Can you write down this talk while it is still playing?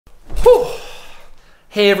Whew.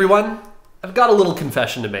 Hey everyone, I've got a little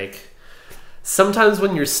confession to make. Sometimes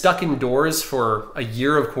when you're stuck indoors for a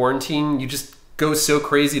year of quarantine, you just go so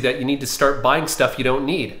crazy that you need to start buying stuff you don't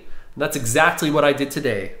need. And that's exactly what I did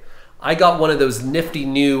today. I got one of those nifty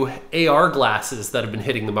new AR glasses that have been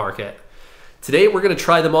hitting the market. Today we're gonna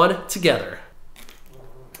try them on together.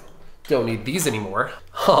 Don't need these anymore.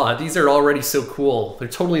 These are already so cool. They're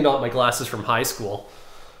totally not my glasses from high school.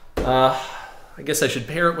 I guess I should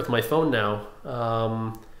pair it with my phone now.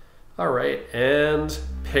 All right, and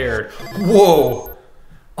paired. Whoa!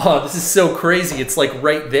 Oh, this is so crazy. It's like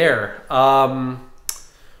right there.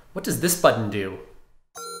 What does this button do?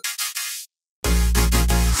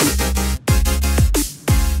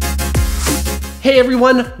 Hey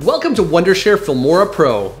everyone, welcome to Wondershare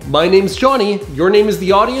FilmoraPro. My name's Johnny, your name is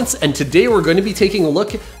the audience, and today we're going to be taking a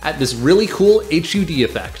look at this really cool HUD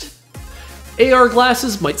effect. AR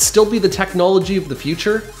glasses might still be the technology of the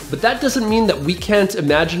future, but that doesn't mean that we can't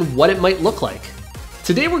imagine what it might look like.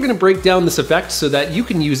 Today we're going to break down this effect so that you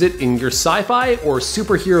can use it in your sci-fi or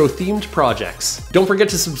superhero themed projects. Don't forget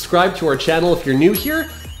to subscribe to our channel if you're new here,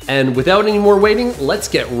 and without any more waiting, let's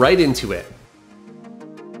get right into it.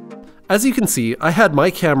 As you can see, I had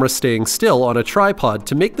my camera staying still on a tripod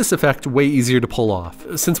to make this effect way easier to pull off,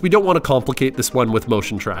 since we don't want to complicate this one with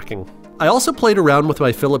motion tracking. I also played around with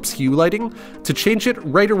my Philips Hue lighting to change it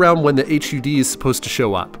right around when the HUD is supposed to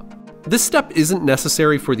show up. This step isn't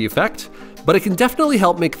necessary for the effect, but it can definitely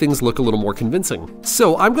help make things look a little more convincing.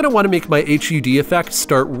 So I'm going to want to make my HUD effect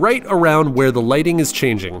start right around where the lighting is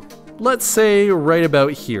changing. Let's say right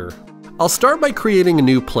about here. I'll start by creating a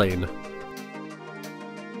new plane.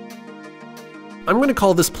 I'm going to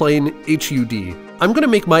call this plane HUD. I'm going to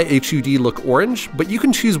make my HUD look orange, but you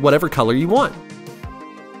can choose whatever color you want.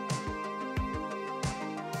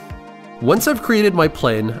 Once I've created my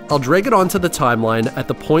plane, I'll drag it onto the timeline at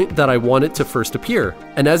the point that I want it to first appear.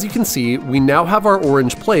 And as you can see, we now have our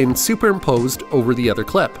orange plane superimposed over the other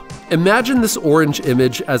clip. Imagine this orange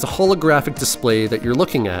image as a holographic display that you're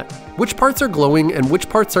looking at. Which parts are glowing and which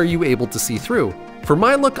parts are you able to see through? For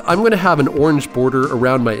my look, I'm going to have an orange border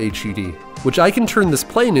around my HUD, which I can turn this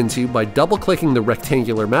plane into by double-clicking the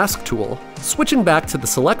rectangular mask tool, switching back to the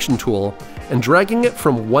selection tool, and dragging it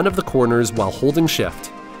from one of the corners while holding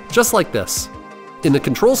shift. Just like this. In the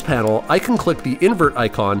controls panel, I can click the invert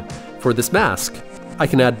icon for this mask. I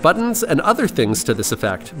can add buttons and other things to this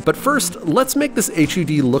effect, but first, let's make this HUD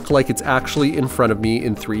look like it's actually in front of me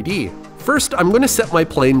in 3D. First, I'm going to set my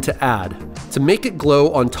plane to add, to make it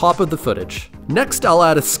glow on top of the footage. Next, I'll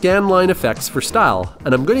add a scan line effects for style,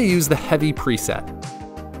 and I'm going to use the heavy preset.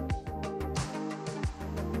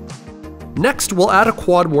 Next, we'll add a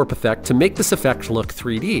quad warp effect to make this effect look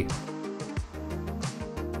 3D.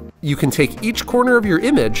 You can take each corner of your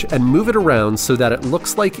image and move it around so that it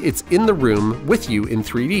looks like it's in the room with you in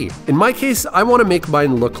 3D. In my case, I want to make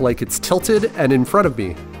mine look like it's tilted and in front of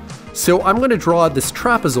me. So I'm going to draw this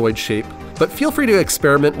trapezoid shape, but feel free to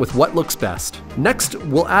experiment with what looks best. Next,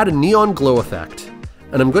 we'll add a neon glow effect,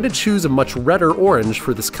 and I'm going to choose a much redder orange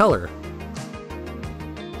for this color.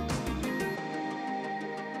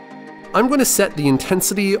 I'm going to set the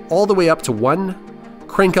intensity all the way up to 1,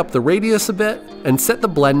 crank up the radius a bit, and set the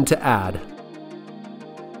blend to add.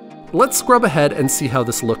 Let's scrub ahead and see how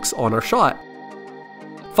this looks on our shot.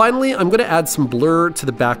 Finally, I'm going to add some blur to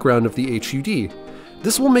the background of the HUD.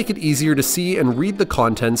 This will make it easier to see and read the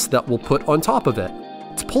contents that we'll put on top of it.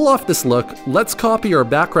 To pull off this look, let's copy our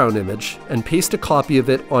background image and paste a copy of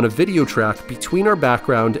it on a video track between our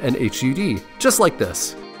background and HUD, just like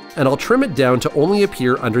this. And I'll trim it down to only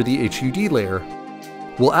appear under the HUD layer.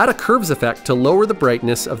 We'll add a curves effect to lower the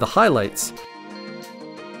brightness of the highlights.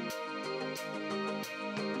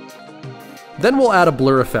 Then we'll add a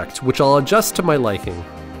blur effect, which I'll adjust to my liking.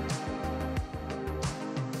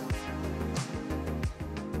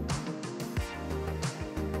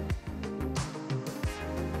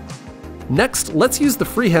 Next, let's use the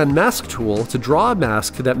freehand mask tool to draw a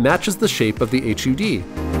mask that matches the shape of the HUD.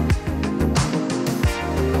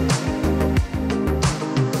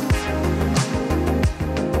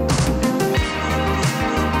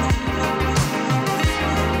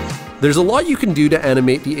 There's a lot you can do to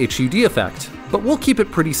animate the HUD effect, but we'll keep it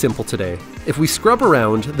pretty simple today. If we scrub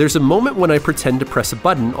around, there's a moment when I pretend to press a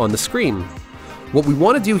button on the screen. What we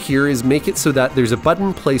want to do here is make it so that there's a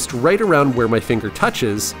button placed right around where my finger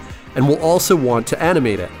touches, and we'll also want to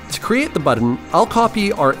animate it. To create the button, I'll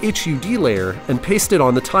copy our HUD layer and paste it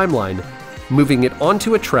on the timeline, moving it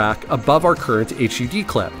onto a track above our current HUD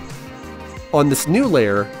clip. On this new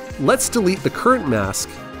layer, let's delete the current mask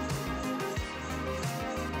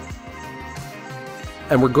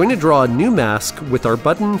and we're going to draw a new mask with our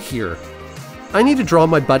button here. I need to draw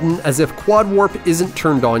my button as if quad warp isn't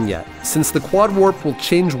turned on yet, since the quad warp will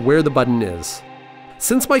change where the button is.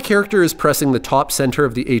 Since my character is pressing the top center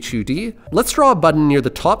of the HUD, let's draw a button near the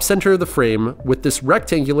top center of the frame with this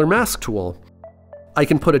rectangular mask tool. I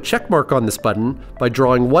can put a check mark on this button by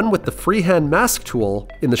drawing one with the freehand mask tool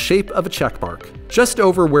in the shape of a check mark, just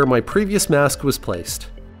over where my previous mask was placed.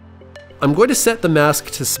 I'm going to set the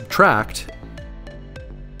mask to subtract,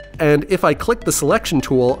 and if I click the selection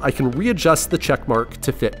tool, I can readjust the check mark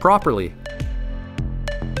to fit properly.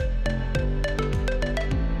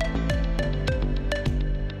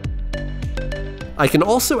 I can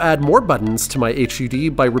also add more buttons to my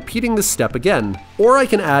HUD by repeating this step again, or I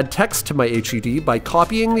can add text to my HUD by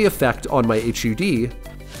copying the effect on my HUD,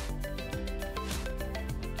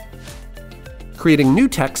 creating new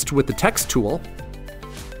text with the text tool,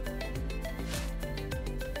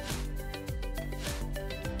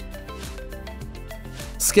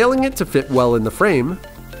 scaling it to fit well in the frame,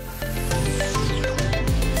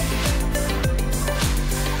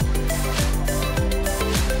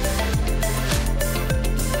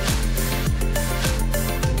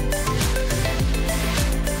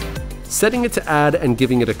 setting it to add and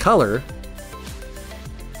giving it a color,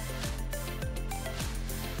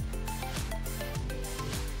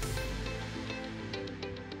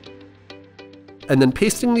 and then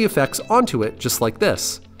pasting the effects onto it just like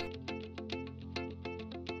this.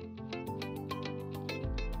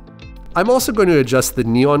 I'm also going to adjust the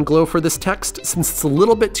neon glow for this text since it's a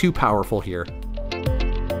little bit too powerful here.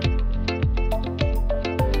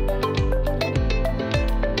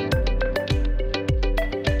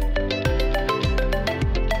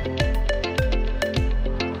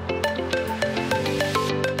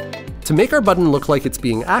 To make our button look like it's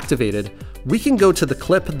being activated, we can go to the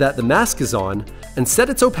clip that the mask is on and set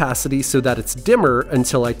its opacity so that it's dimmer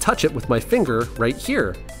until I touch it with my finger right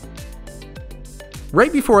here.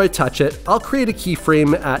 Right before I touch it, I'll create a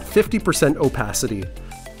keyframe at 50% opacity.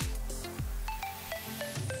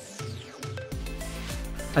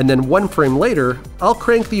 And then one frame later, I'll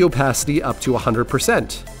crank the opacity up to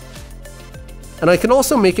 100%. And I can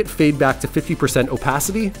also make it fade back to 50%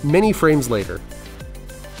 opacity many frames later.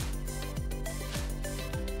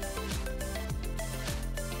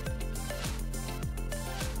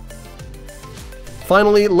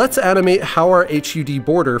 Finally, let's animate how our HUD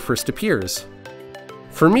border first appears.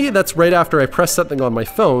 For me, that's right after I press something on my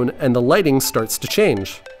phone and the lighting starts to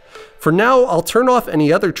change. For now, I'll turn off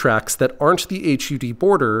any other tracks that aren't the HUD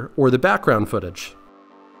border or the background footage.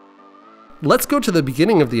 Let's go to the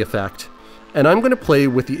beginning of the effect, and I'm going to play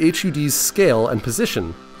with the HUD's scale and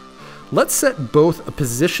position. Let's set both a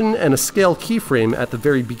position and a scale keyframe at the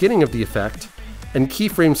very beginning of the effect, and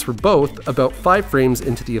keyframes for both about 5 frames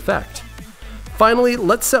into the effect. Finally,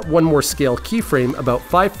 let's set one more scale keyframe about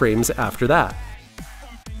 5 frames after that.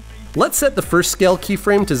 Let's set the first scale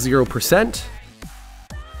keyframe to 0%,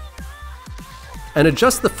 and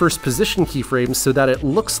adjust the first position keyframe so that it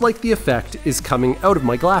looks like the effect is coming out of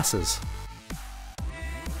my glasses.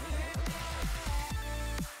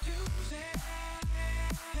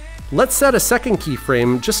 Let's set a second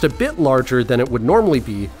keyframe just a bit larger than it would normally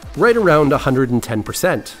be, right around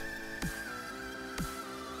 110%.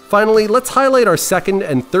 Finally, let's highlight our second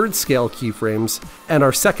and third scale keyframes and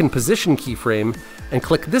our second position keyframe and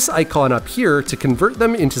click this icon up here to convert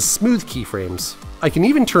them into smooth keyframes. I can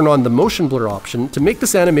even turn on the motion blur option to make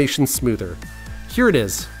this animation smoother. Here it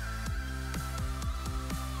is.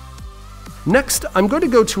 Next, I'm going to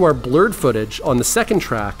go to our blurred footage on the second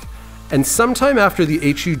track, and sometime after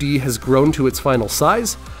the HUD has grown to its final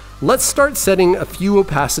size, let's start setting a few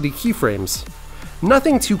opacity keyframes.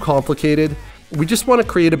 Nothing too complicated. We just want to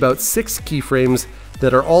create about 6 keyframes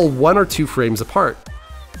that are all 1 or 2 frames apart.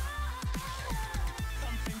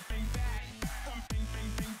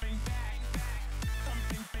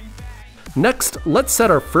 Next, let's set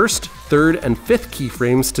our first, third, and fifth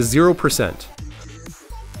keyframes to 0%.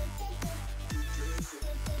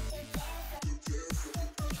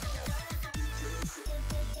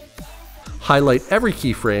 Highlight every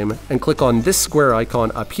keyframe and click on this square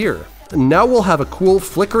icon up here. Now we'll have a cool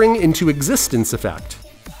flickering into existence effect.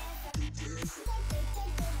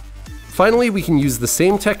 Finally, we can use the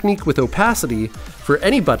same technique with opacity for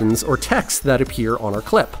any buttons or text that appear on our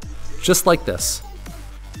clip, just like this.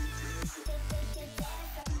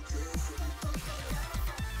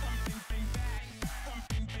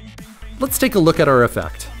 Let's take a look at our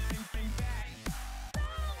effect.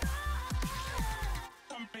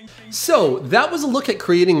 So that was a look at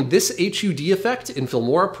creating this HUD effect in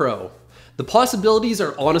Filmora Pro. The possibilities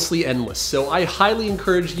are honestly endless, so I highly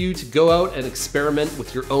encourage you to go out and experiment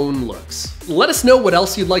with your own looks. Let us know what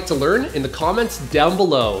else you'd like to learn in the comments down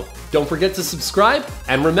below. Don't forget to subscribe,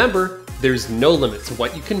 and remember, there's no limit to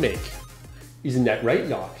what you can make. Isn't that right,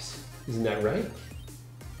 Yox? Isn't that right?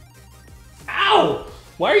 Ow!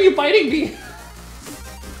 Why are you biting me?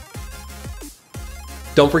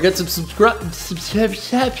 Don't forget to subscribe.